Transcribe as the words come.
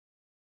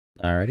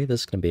Alrighty,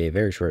 this is going to be a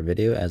very short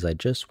video as I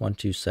just want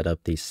to set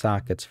up the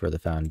sockets for the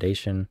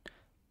foundation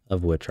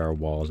of which our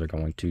walls are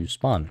going to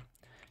spawn.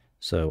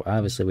 So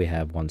obviously we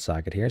have one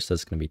socket here, so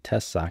it's going to be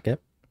test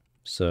socket.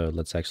 So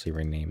let's actually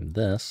rename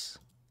this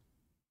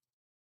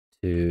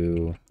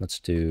to, let's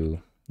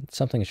do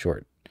something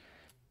short.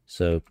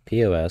 So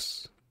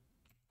POS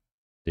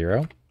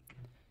 0.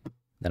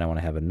 Then I want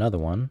to have another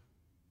one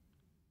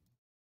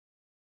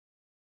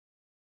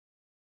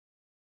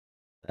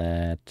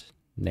that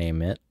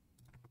name it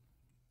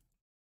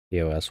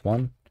POS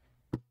 1.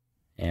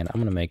 And I'm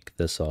going to make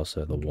this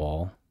also the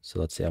wall. So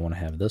let's say I want to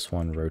have this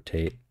one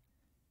rotate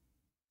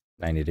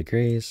 90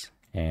 degrees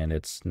and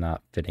it's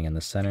not fitting in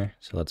the center.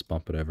 So let's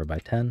bump it over by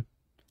 10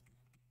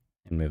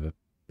 and move it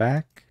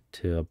back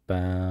to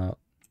about,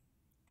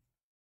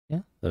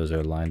 yeah, those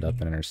are lined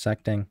up and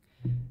intersecting.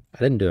 I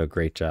didn't do a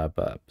great job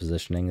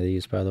positioning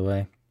these, by the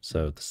way.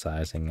 So the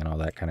sizing and all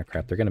that kind of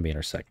crap, they're going to be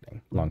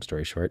intersecting, long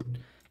story short.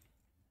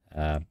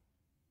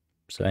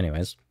 So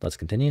anyways, let's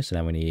continue. So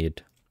now we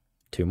need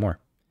 2 more.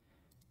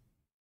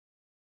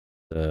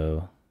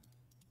 So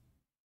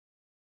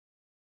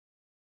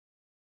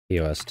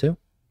POS 2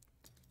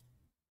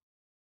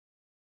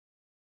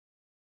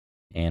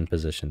 and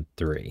position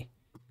 3.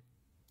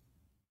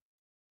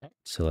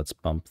 So let's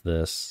bump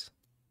this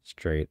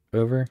straight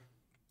over.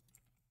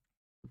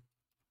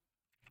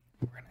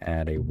 We're going to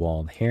add a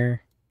wall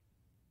here.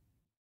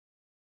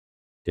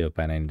 Do it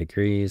by 90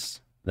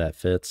 degrees. That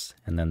fits.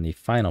 And then the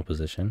final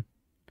position,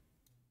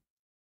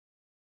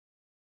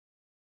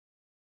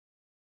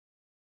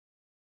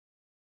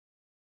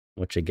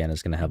 which again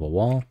is going to have a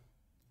wall.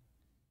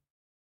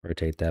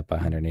 Rotate that by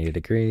 180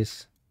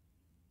 degrees.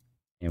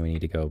 And we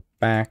need to go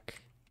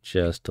back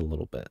just a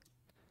little bit.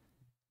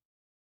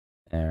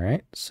 All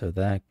right, so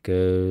that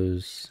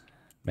goes,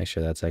 make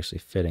sure that's actually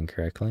fitting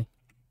correctly.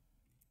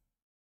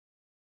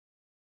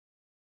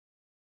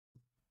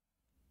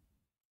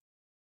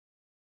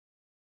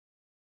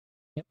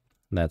 Yep,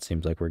 that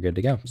seems like we're good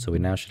to go. So we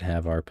now should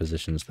have our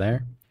positions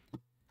there.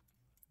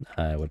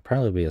 It would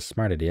probably be a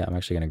smart idea. I'm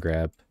actually going to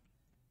grab,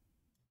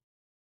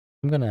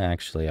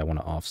 I want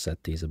to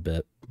offset these a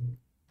bit.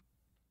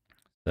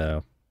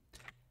 So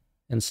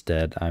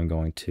instead, I'm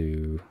going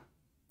to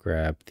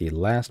grab the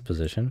last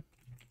position.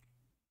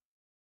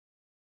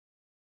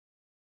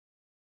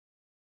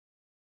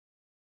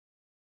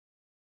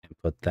 And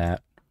put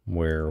that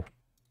where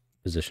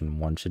position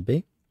 1 should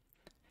be.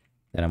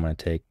 Then I'm going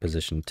to take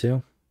position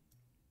 2.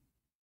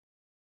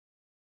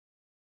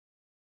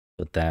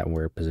 Put that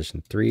where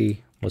position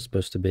 3 was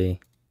supposed to be.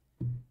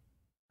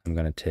 I'm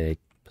going to take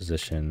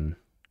position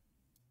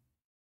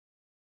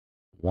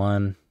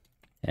 1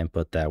 and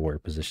put that where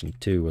position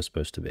 2 was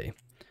supposed to be.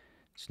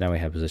 So now we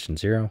have position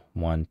 0,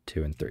 1,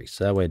 2, and 3.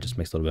 So that way it just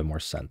makes a little bit more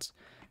sense.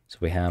 So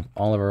we have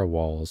all of our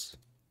walls,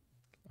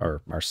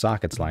 or our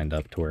sockets lined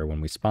up to where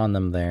when we spawn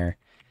them there,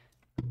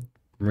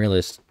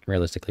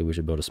 realistically we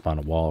should be able to spawn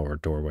a wall or a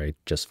doorway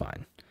just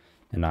fine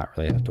and not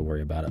really have to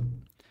worry about it.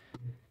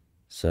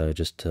 So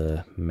just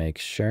to make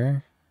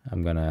sure,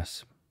 I'm going to,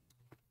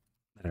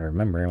 I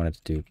remember I wanted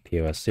to do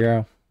POS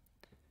 0.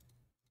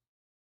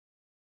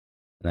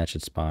 And that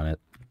should spawn it.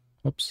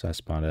 Whoops, I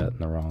spawned it in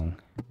the wrong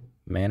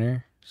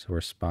manner. So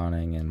we're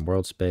spawning in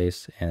world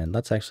space, and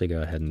let's actually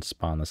go ahead and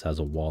spawn this as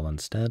a wall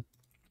instead.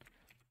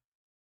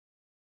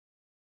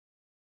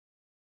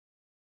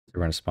 So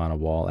we're going to spawn a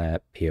wall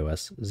at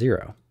POS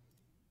 0.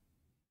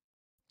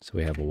 So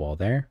we have a wall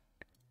there.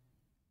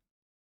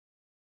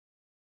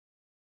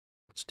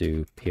 Let's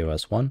do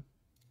POS 1.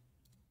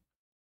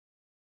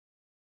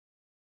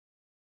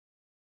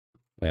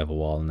 We have a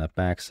wall on that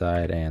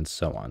backside, and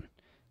so on.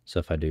 So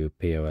if I do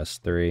POS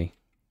 3,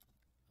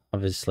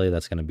 obviously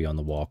that's going to be on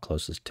the wall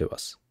closest to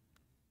us,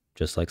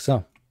 just like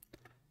so.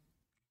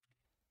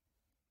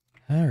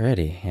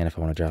 Alrighty, and if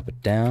I want to drop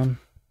it down,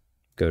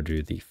 go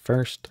to the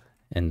first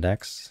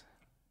index.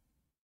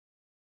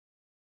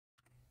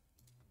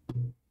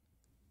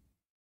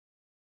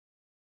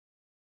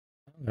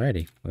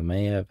 Alrighty, we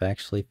may have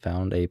actually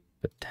found a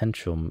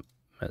potential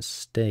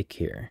mistake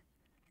here.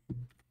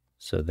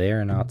 So they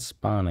are not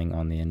spawning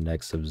on the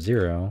index of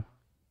 0.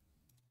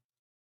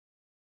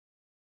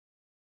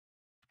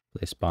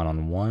 They spawn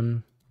on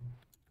 1.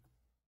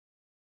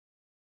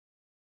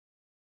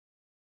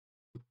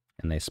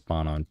 And they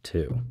spawn on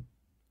 2.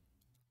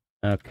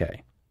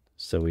 Okay,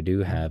 so we do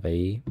have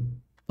a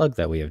bug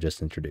that we have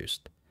just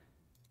introduced.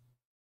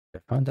 I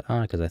found it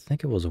odd because I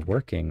think it was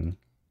working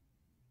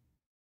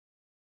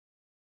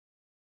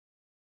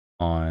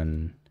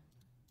on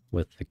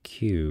with the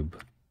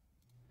cube.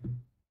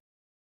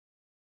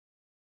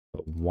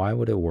 But why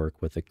would it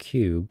work with a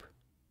cube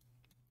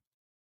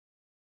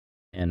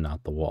and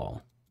not the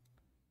wall?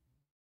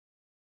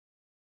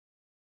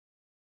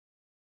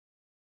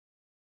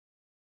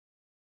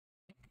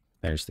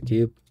 There's the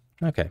cube.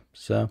 Okay,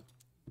 so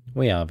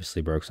we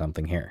obviously broke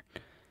something here.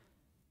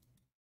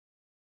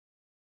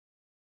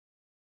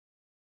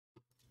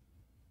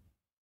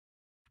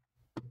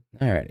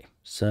 Alrighty,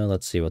 so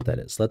let's see what that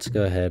is. Let's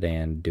go ahead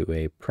and do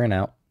a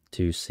printout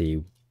to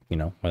see,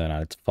 whether or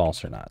not it's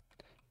false or not.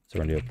 So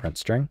we're going to do a print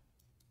string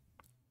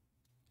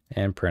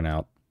and print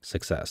out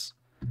success.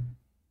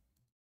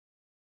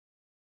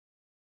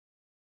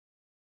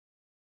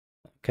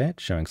 Okay,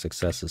 it's showing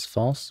success is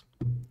false.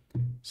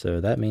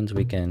 So that means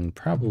we can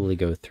probably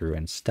go through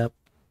and step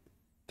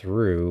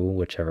through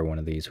whichever one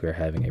of these we're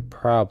having a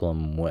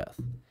problem with.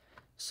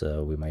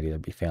 So we might either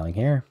be failing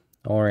here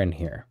or in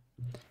here.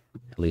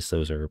 At least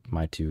those are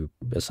my two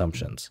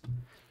assumptions.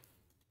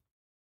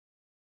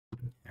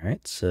 All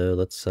right, so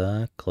let's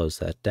close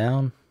that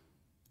down.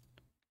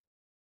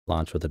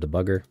 Launch with a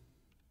debugger.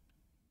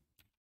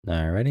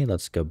 Alrighty,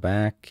 let's go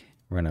back.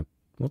 We're gonna,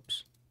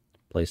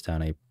 place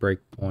down a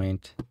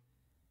breakpoint.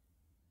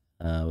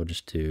 We'll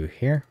just do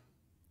here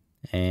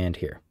and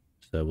here.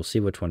 So we'll see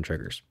which one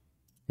triggers,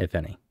 if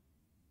any.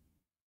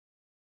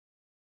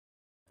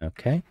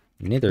 Okay,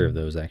 neither of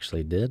those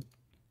actually did.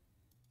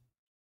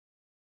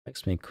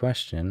 Makes me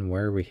question,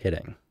 where are we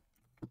hitting?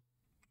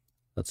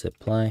 Let's hit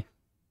play.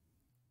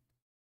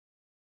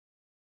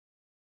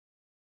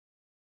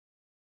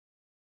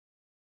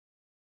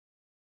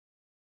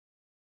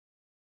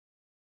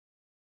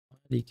 Why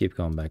do you keep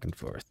going back and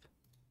forth?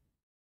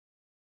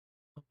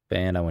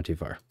 And I went too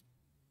far.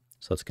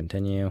 So let's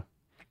continue.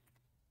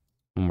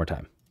 One more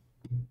time.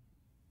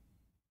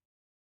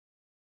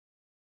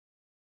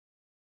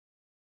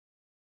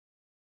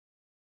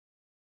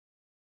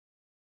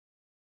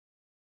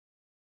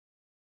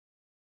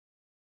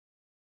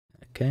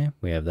 Okay,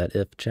 we have that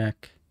if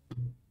check.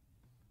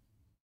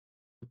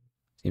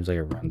 Seems like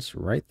it runs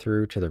right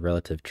through to the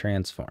relative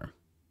transform.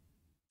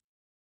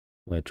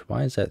 Which,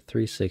 why is that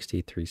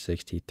 360,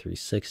 360,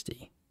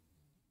 360?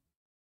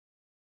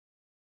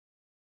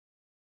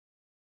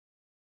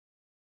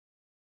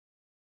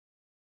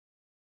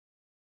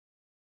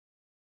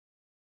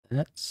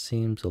 That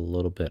seems a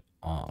little bit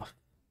off.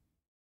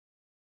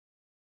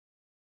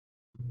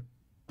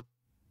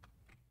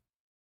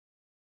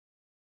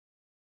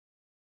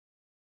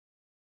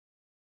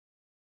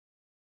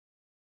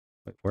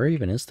 Wait, where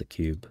even is the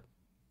cube?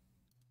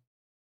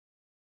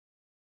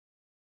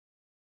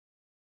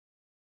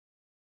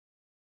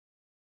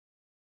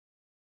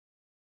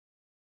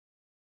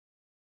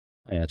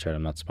 Oh, yeah, that's right,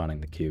 I'm not spawning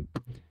the cube.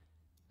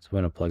 So I'm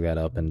going to plug that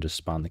up and just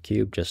spawn the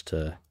cube just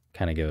to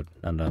kind of give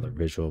another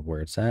visual of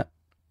where it's at.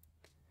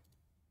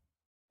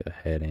 Go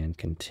ahead and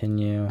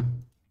continue.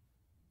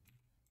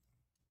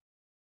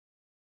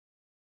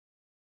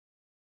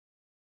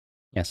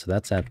 Yeah, so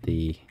that's at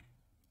the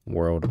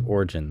world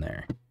origin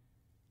there.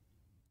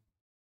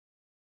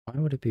 Why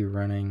would it be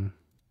running?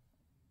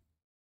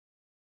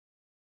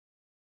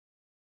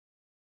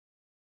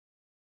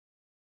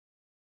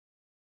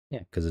 Yeah,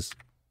 because it's,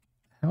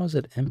 how is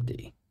it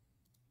empty?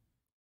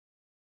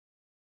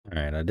 All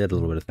right, I did a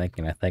little bit of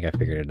thinking. I think I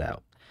figured it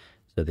out.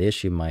 So the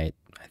issue might,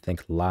 I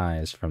think,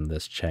 lies from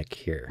this check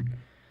here.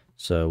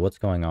 So what's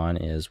going on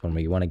is when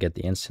we want to get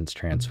the instance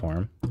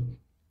transform,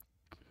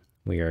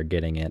 we are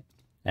getting it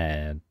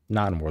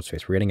not in world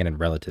space, we're getting it in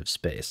relative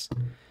space.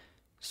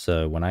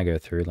 So when I go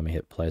through, let me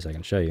hit play so I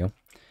can show you.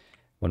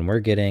 When we're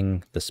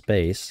getting the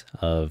space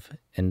of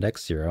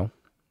index 0,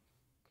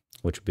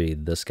 which would be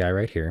this guy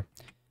right here,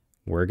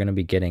 we're going to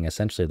be getting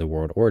essentially the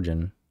world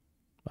origin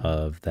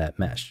of that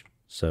mesh.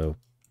 So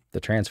the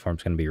transform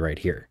is going to be right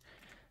here.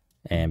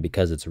 And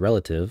because it's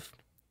relative,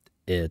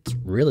 it's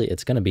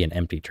going to be an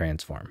empty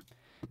transform.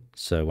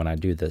 So when I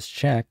do this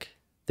check,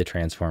 the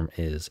transform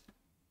is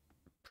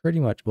pretty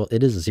much, well,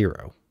 it is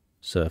 0.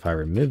 So if I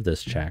remove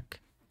this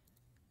check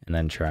and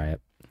then try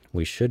it,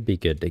 we should be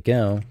good to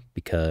go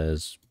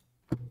because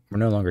we're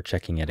no longer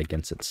checking it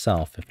against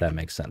itself, if that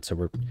makes sense.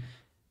 So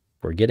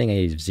we're getting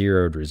a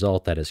zeroed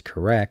result that is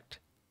correct,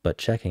 but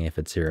checking if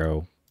it's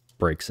 0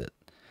 breaks it.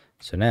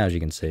 So now, as you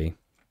can see,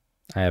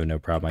 I have no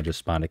problem. I just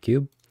spawned a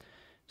cube.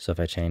 So if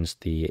I change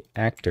the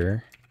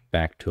actor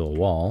back to a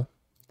wall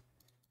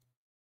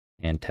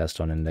and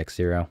test on index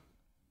 0,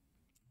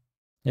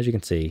 as you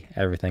can see,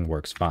 everything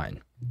works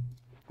fine.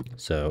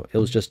 So it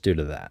was just due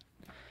to that.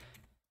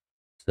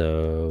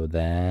 So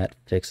that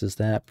fixes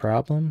that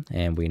problem,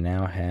 and we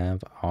now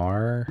have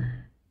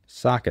our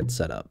socket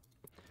set up.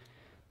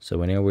 So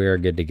we know we are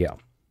good to go.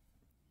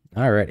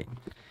 Alrighty.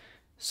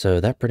 So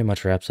that pretty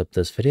much wraps up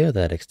this video.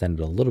 That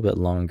extended a little bit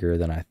longer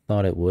than I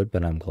thought it would,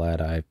 but I'm glad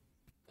I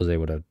was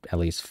able to at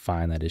least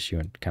find that issue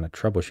and kind of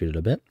troubleshoot it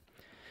a bit.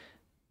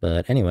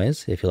 But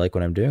anyways, if you like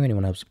what I'm doing and you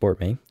want to help support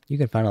me, you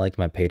can find a link to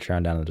my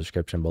Patreon down in the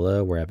description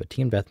below, where I have a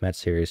team deathmatch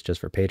series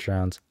just for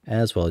Patrons,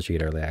 as well as you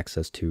get early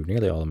access to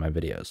nearly all of my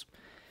videos.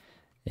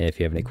 If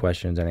you have any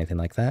questions or anything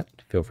like that,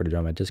 feel free to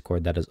join my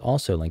Discord. That is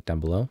also linked down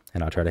below,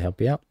 and I'll try to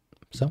help you out.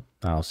 So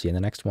I'll see you in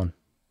the next one.